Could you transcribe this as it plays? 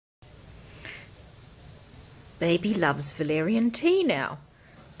Baby loves Valerian tea now.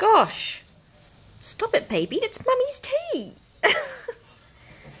 Gosh. Stop it, baby. It's Mummy's tea.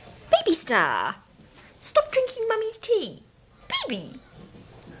 Baby Star. Stop drinking Mummy's tea. Baby.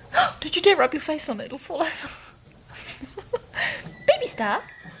 Don't you dare rub your face on it. It'll fall over. Baby Star.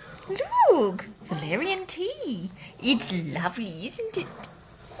 Look. Valerian tea. It's lovely, isn't it?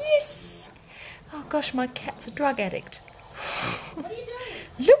 Yes. Oh, gosh, my cat's a drug addict. What are you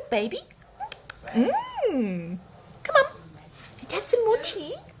doing? Look, baby. Come on. Let's have some more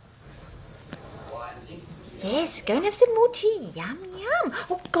tea. Yes, go and have some more tea. Yum, yum.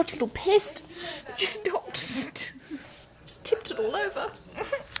 Oh, God, little pest. Just stopped. Just tipped it all over.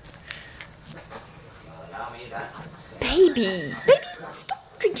 Baby. Baby,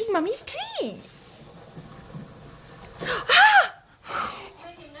 stop drinking Mummy's tea. Ah!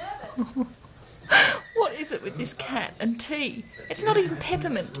 What is it with this cat and tea? It's not even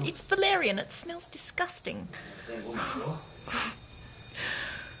peppermint. It's valerian. It smells disgusting.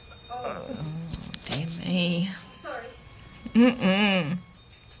 Oh, dear me. Sorry. Mm-mm.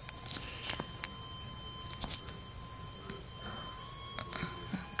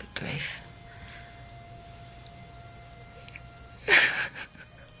 Good grief.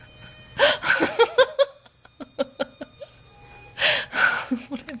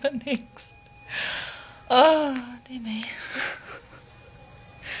 Whatever next. Oh, dear me.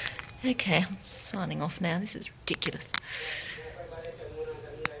 Okay, I'm signing off now. This is ridiculous.